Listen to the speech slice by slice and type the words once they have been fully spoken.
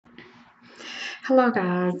Hello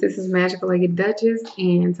guys, this is Magical Lady Duchess,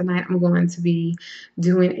 and tonight I'm going to be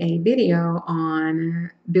doing a video on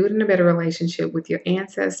building a better relationship with your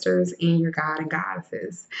ancestors and your God and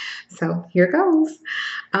goddesses. So here goes.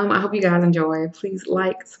 I hope you guys enjoy. Please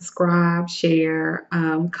like, subscribe, share,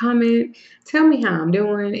 comment, tell me how I'm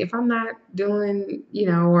doing. If I'm not doing,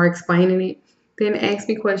 or explaining it, then ask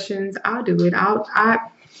me questions. I'll do it. I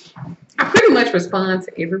pretty much respond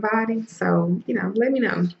to everybody, so let me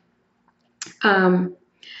know. Um,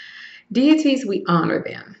 Deities, we honor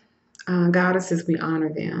them. Goddesses, we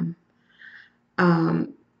honor them.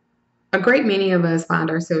 Um, a great many of us find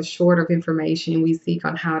ourselves short of information we seek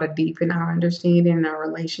on how to deepen our understanding and our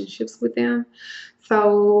relationships with them.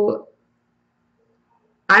 So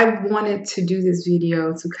I wanted to do this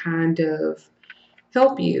video to kind of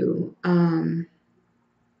help you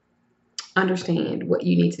understand what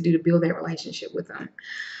you need to do to build that relationship with them.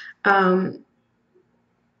 Um,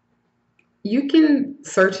 you can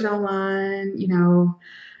search it online, you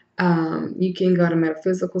can go to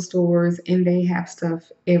metaphysical stores and they have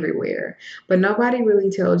stuff everywhere, but nobody really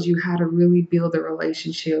tells you how to really build a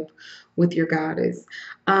relationship with your goddess.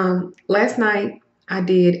 Last night I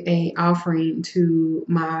did a offering to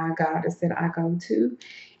my goddess that I go to,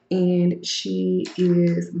 and she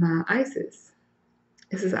is my Isis.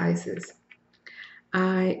 This is Isis.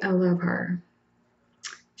 I love her.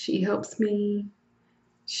 She helps me.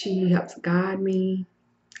 She helps guide me.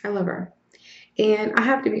 I love her. And I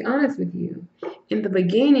have to be honest with you. In the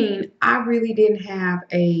beginning, I really didn't have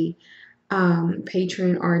a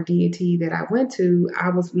patron or a deity that I went to.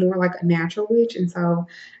 I was more like a natural witch, and so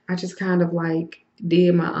I just kind of like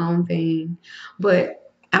did my own thing.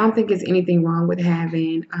 But I don't think it's anything wrong with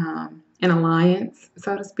having an alliance,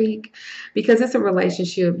 so to speak, because it's a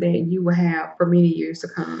relationship that you will have for many years to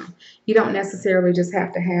come. You don't necessarily just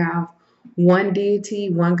have to have one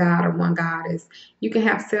deity, one god, or one goddess. You can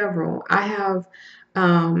have several. I have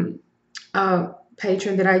a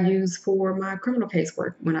patron that I use for my criminal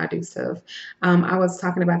casework when I do stuff. I was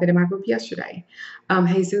talking about that in my group yesterday.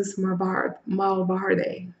 Jesus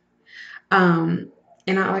Malvarde. Um,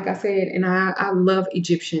 and like I said, and I love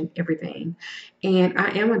Egyptian everything. And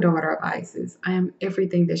I am a daughter of Isis. I am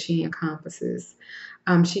everything that she encompasses.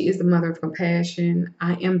 She is the mother of compassion.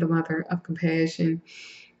 I am the mother of compassion.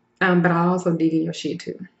 But I also dig in your shit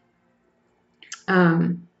too.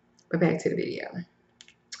 But back to the video.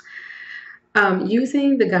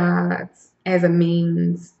 Using the gods as a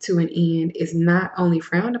means to an end is not only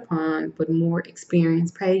frowned upon, but more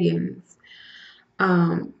experienced pagans.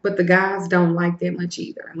 But the gods don't like that much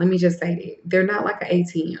either. Let me just say that they're not like an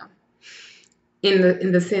ATM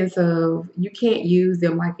in the sense of you can't use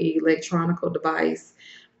them like an electronical device.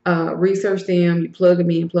 Research them, you plug them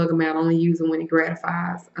in, plug them out. Only use them when it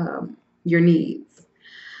gratifies your needs.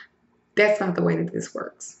 That's not the way that this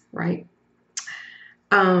works, right?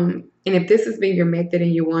 And if this has been your method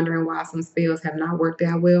and you're wondering why some spells have not worked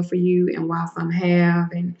out well for you and why some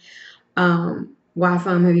have, and why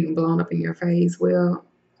some have even blown up in your face, well,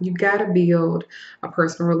 you got to build a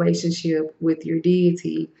personal relationship with your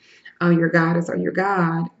deity, your goddess or your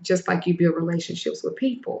god, just like you build relationships with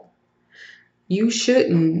people. You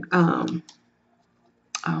shouldn't, oh,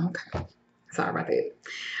 okay, sorry about that.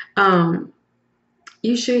 Um,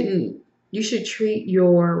 you shouldn't, you should treat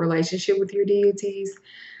your relationship with your deities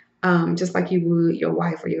just like you would your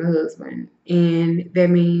wife or your husband. And that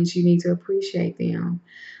means you need to appreciate them,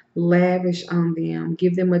 lavish on them,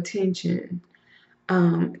 give them attention.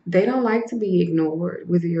 They don't like to be ignored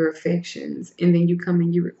with your affections, and then you come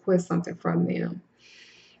and you request something from them.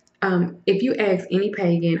 If you ask any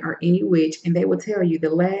pagan or any witch, and they will tell you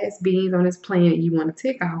the last beings on this planet you want to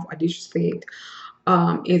tick off or disrespect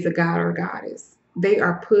is a god or a goddess. They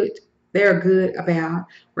are good about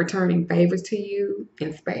returning favors to you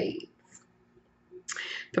in spades.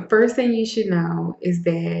 The first thing you should know is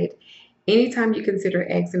that anytime you consider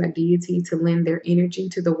asking a deity to lend their energy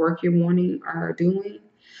to the work you're wanting or doing,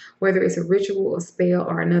 whether it's a ritual, a spell,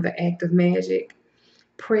 or another act of magic,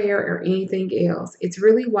 prayer, or anything else, it's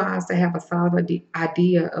really wise to have a solid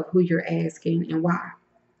idea of who you're asking and why.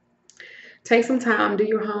 Take some time, do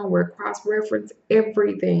your homework, cross-reference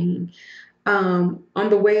everything on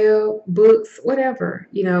the web, books, whatever.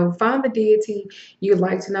 Find the deity you'd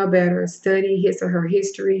like to know better, study his or her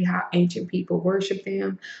history, how ancient people worship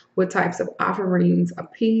them, what types of offerings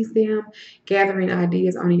appease them, gathering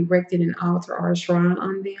ideas on erecting an altar or a shrine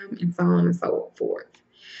on them, and so on and so forth.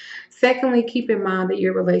 Secondly, keep in mind that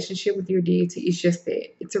your relationship with your deity is just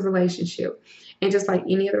that. It's a relationship. And just like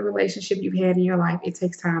any other relationship you've had in your life, it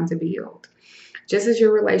takes time to build. Just as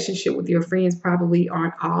your relationship with your friends probably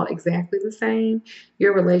aren't all exactly the same,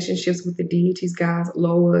 your relationships with the deities, gods,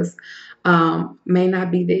 Loas, may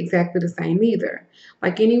not be exactly the same either.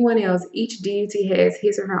 Like anyone else, each deity has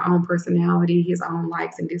his or her own personality, his own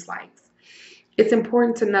likes and dislikes. It's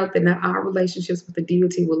important to note that not all relationships with the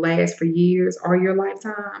deity will last for years or your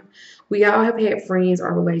lifetime. We all have had friends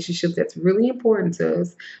or relationships that's really important to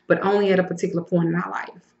us, but only at a particular point in our life.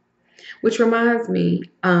 Which reminds me,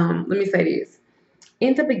 let me say this.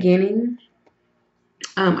 In the beginning,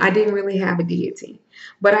 I didn't really have a deity,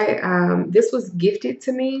 but this was gifted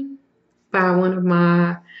to me by one of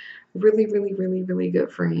my really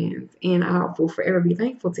good friends, and I will forever be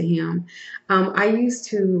thankful to him. I used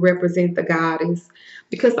to represent the goddess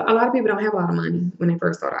because a lot of people don't have a lot of money when they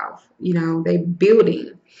first start off. You know, they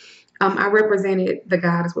building. I represented the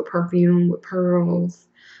goddess with perfume, with pearls,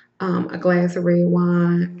 a glass of red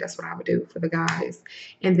wine. That's what I would do for the goddess.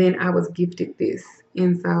 And then I was gifted this,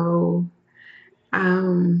 and so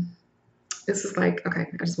um, this is like, okay,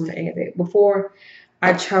 I just want to add that. Before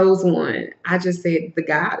I chose one, I just said the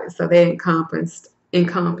goddess. So they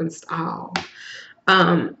encompassed all.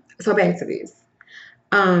 So back to this.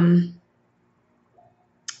 Um,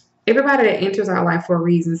 Everybody that enters our life for a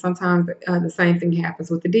reason, sometimes the same thing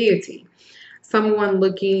happens with the deity. Someone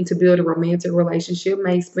looking to build a romantic relationship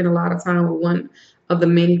may spend a lot of time with one of the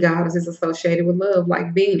many goddesses associated with love,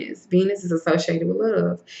 like Venus. Venus is associated with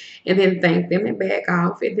love. And then thank them and back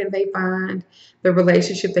off. And then they find the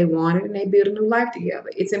relationship they wanted and they build a new life together.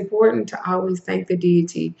 It's important to always thank the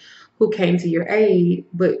deity who came to your aid,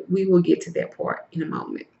 but we will get to that part in a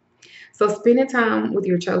moment. So spending time with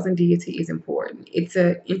your chosen deity is important. It's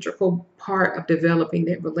an integral part of developing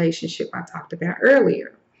that relationship I talked about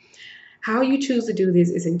earlier. How you choose to do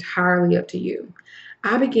this is entirely up to you.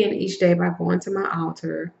 I begin each day by going to my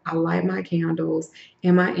altar, I light my candles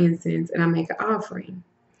and my incense, and I make an offering.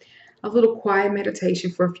 A little quiet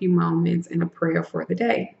meditation for a few moments and a prayer for the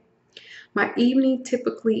day. My evening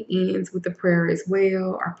typically ends with a prayer as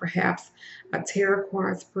well, or perhaps a tarot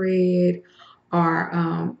card spread,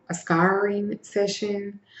 or a scouring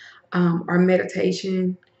session, or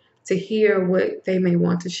meditation to hear what they may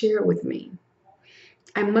want to share with me.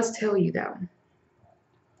 I must tell you though,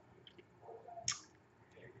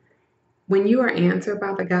 when you are answered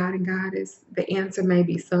by the God and Goddess, the answer may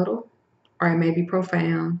be subtle, or it may be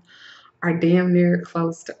profound, or damn near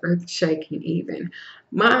close to earth shaking even.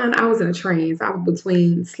 Mine, I was in a trance. I was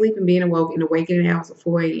between sleeping, being awoke, and awakening hours at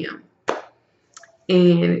 4 a.m.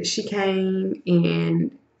 And she came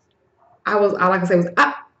and all I could say was,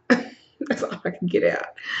 ah, that's all I could get out.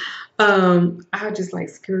 I just like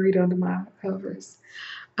scurried under my covers.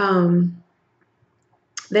 Um,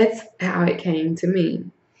 that's how it came to me.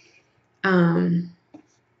 Um,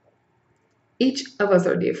 each of us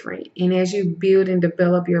are different. And as you build and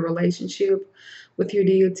develop your relationship with your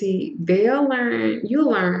deity, you'll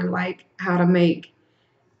learn like how to make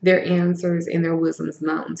their answers and their wisdoms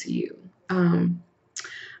known to you.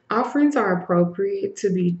 Offerings are appropriate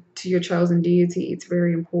to your chosen deity. It's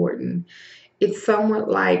very important. It's somewhat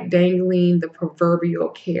like dangling the proverbial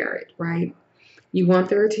carrot, right? You want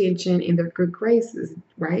their attention and their good graces,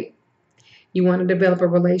 right? You want to develop a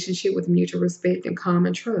relationship with mutual respect and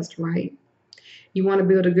common trust, right? You want to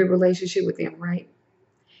build a good relationship with them, right?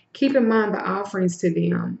 Keep in mind the offerings to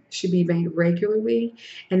them should be made regularly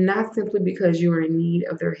and not simply because you are in need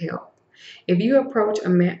of their help. If you approach the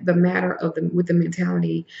matter with the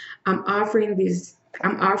mentality, I'm offering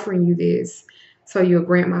you this, so you'll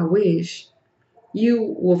grant my wish.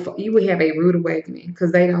 You will have a rude awakening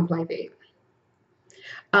because they don't play that.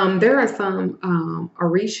 There are some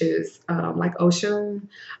Orishas, like Oshun.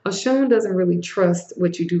 Oshun doesn't really trust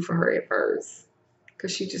what you do for her at first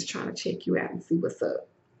because she's just trying to check you out and see what's up.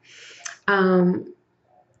 Um,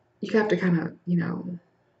 you have to kind of,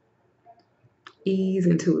 ease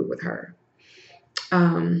into it with her.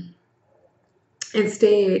 Um,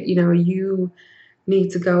 Instead, you need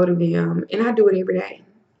to go to them, and I do it every day.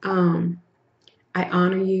 Um, I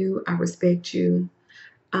honor you, I respect you.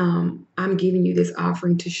 I'm giving you this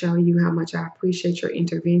offering to show you how much I appreciate your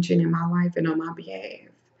intervention in my life and on my behalf.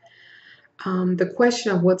 The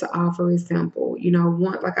question of what to offer is simple.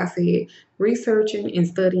 Like I said, researching and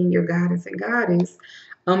studying your guidance and goddess,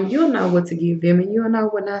 you'll know what to give them and you'll know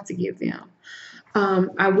what not to give them.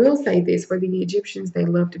 I will say this for the Egyptians, they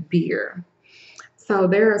loved beer. So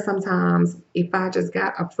there are sometimes if I just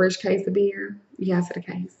got a fresh case of beer, yes, to the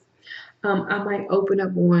case, I might open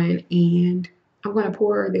up one and I'm going to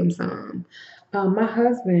pour them some. My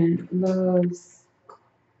husband loves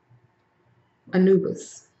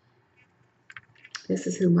Anubis. This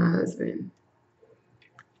is who my husband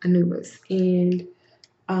Anubis. And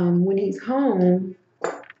when he's home,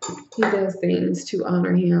 he does things to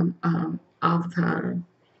honor him all the time.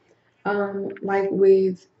 Like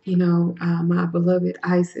with, my beloved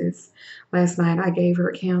Isis. Last night I gave her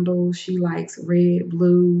a candle. She likes red,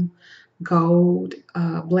 blue, gold,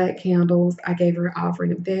 black candles. I gave her an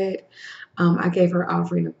offering of that. I gave her an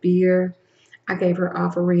offering of beer. I gave her an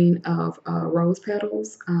offering of rose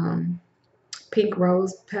petals, pink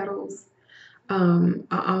rose petals. I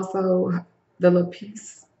also, the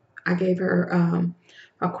lapis, I gave her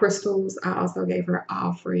crystals. I also gave her an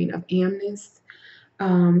offering of amethyst.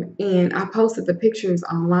 And I posted the pictures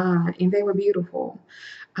online, and they were beautiful.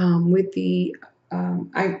 With the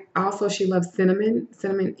I also she loves cinnamon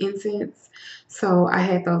incense, so I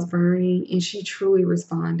had those burning, and she truly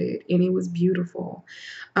responded, and it was beautiful.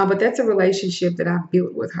 But that's a relationship that I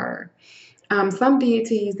built with her. Some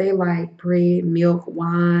deities, they like bread, milk,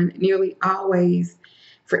 wine, nearly always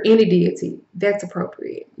for any deity. That's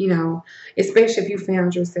appropriate, especially if you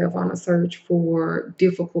found yourself on a search for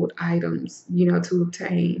difficult items, to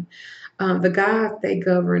obtain. The gods, they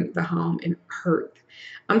govern the home and earth.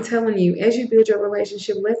 I'm telling you, as you build your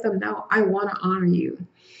relationship, let them know, I want to honor you.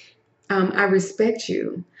 I respect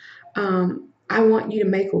you. I want you to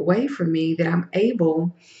make a way for me that I'm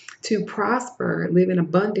able to prosper, live in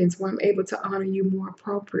abundance, where I'm able to honor you more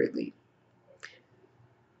appropriately.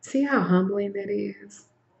 See how humbling that is?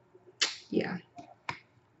 Yeah.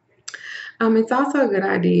 It's also a good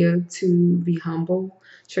idea to be humble,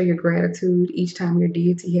 show your gratitude each time your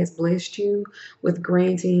deity has blessed you with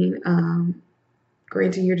granting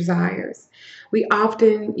your desires. We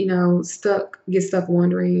often, get stuck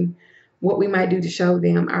wondering what we might do to show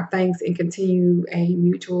them our thanks and continue a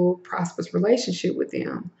mutual, prosperous relationship with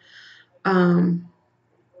them. Um,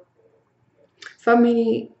 so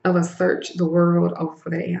many of us search the world over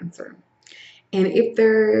for that answer. And if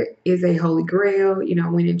there is a holy grail,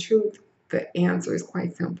 when in truth, the answer is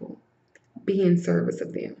quite simple: be in service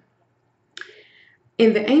of them.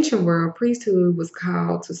 In the ancient world, priesthood was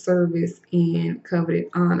called to service and coveted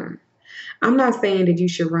honor. I'm not saying that you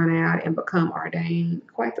should run out and become ordained,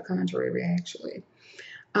 quite the contrary, actually.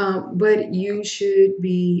 But you should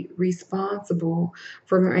be responsible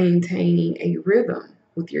for maintaining a rhythm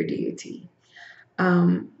with your deity.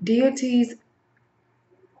 Deities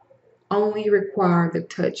only require the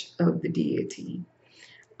touch of the deity.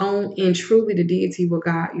 And truly, the deity will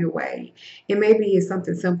guide your way. It may be as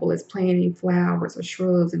something simple as planting flowers or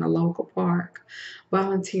shrubs in a local park,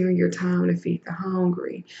 volunteering your time to feed the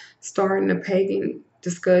hungry, starting a pagan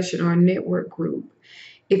discussion or a network group.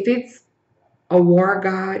 If it's a war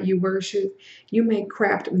god you worship, you may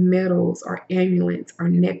craft medals or amulets or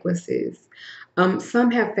necklaces. Some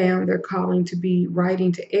have found their calling to be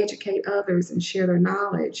writing to educate others and share their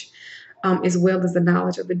knowledge, as well as the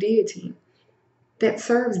knowledge of the deity that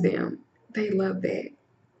serves them. They love that.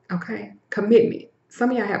 Okay? Commitment.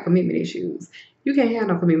 Some of y'all have commitment issues. You can't have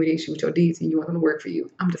no commitment issue with your deity and you want them to work for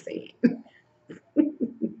you. I'm just saying.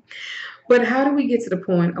 But how do we get to the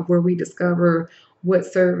point of where we discover what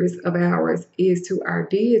service of ours is to our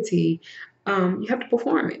deity? You have to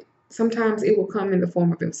perform it. Sometimes it will come in the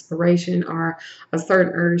form of inspiration or a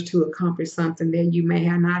certain urge to accomplish something that you may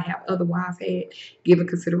have not have otherwise had given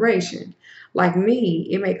consideration. Like me,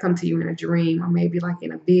 it may come to you in a dream or maybe like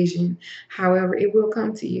in a vision. However, it will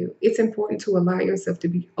come to you. It's important to allow yourself to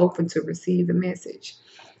be open to receive the message.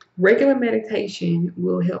 Regular meditation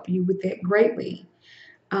will help you with that greatly.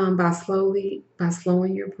 By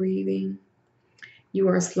slowing your breathing, you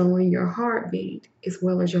are slowing your heartbeat as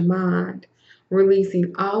well as your mind,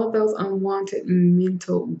 releasing all of those unwanted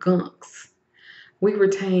mental gunks we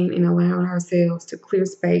retain and allowing ourselves to clear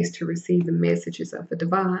space to receive the messages of the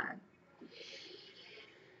divine.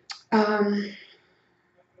 Um,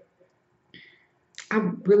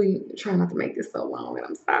 I'm really trying not to make this so long, and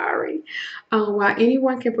I'm sorry. While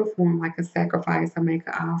anyone can perform like a sacrifice or make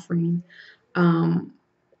an offering, um,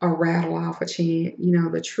 or rattle off a chant,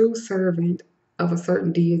 the true servant of a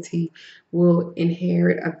certain deity will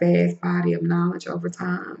inherit a vast body of knowledge over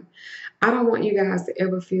time. I don't want you guys to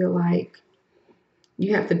ever feel like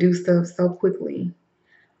you have to do stuff so quickly.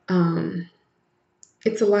 Um,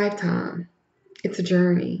 it's a lifetime. It's a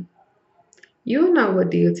journey. You'll know what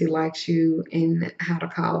deity likes you and how to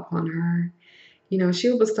call upon her.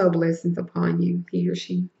 She'll bestow blessings upon you, he or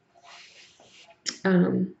she.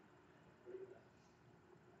 Um,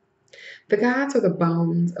 the gods are the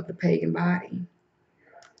bones of the pagan body.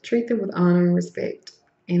 Treat them with honor and respect,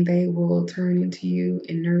 and they will turn into you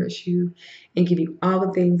and nourish you and give you all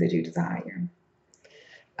the things that you desire.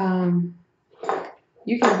 Um,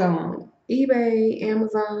 you can go on. eBay,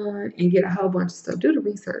 Amazon, and get a whole bunch of stuff. Do the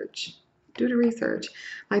research. Do the research.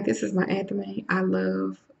 Like, this is my athame. I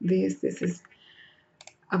love this. This is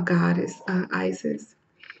of Goddess Isis.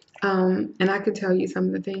 And I could tell you some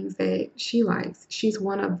of the things that she likes. She's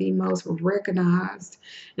one of the most recognized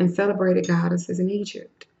and celebrated goddesses in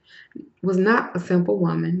Egypt. Was not a simple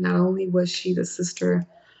woman. Not only was she the sister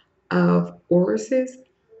of Osiris,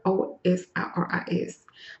 Osiris,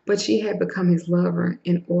 but she had become his lover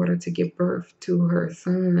in order to give birth to her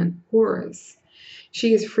son Horus.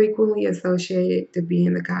 She is frequently associated to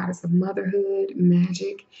being the goddess of motherhood,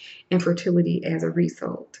 magic, and fertility as a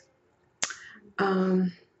result.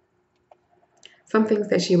 Um, some things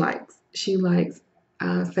that she likes. She likes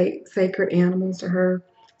sacred animals to her,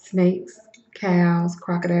 snakes, cows,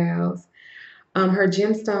 crocodiles. Her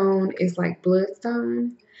gemstone is like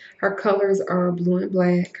bloodstone. Her colors are blue and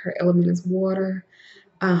black. Her element is water.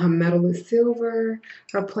 Her metal is silver.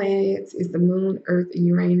 Her planets is the moon, earth, and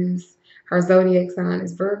Uranus. Her zodiac sign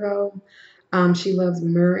is Virgo. She loves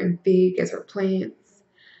myrrh and fig as her plants.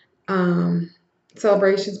 Um,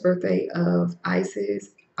 Celebrations, birthday of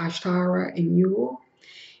Isis, Ashtara, and Yule.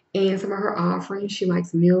 And some of her offerings, she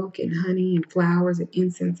likes milk and honey and flowers and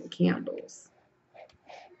incense and candles.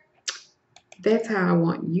 That's how I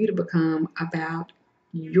want you to become about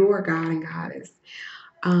your God and Goddess.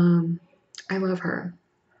 Um, I love her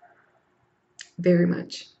very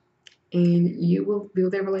much. And you will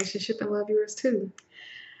build that relationship and love yours too.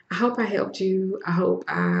 I hope I helped you. I hope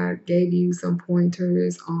I gave you some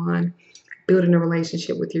pointers on building a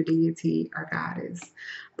relationship with your deity or goddess.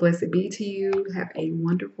 Blessed be to you. Have a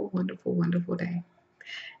wonderful, wonderful, wonderful day.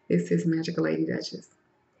 This is Magical Lady Duchess.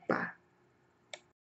 Bye.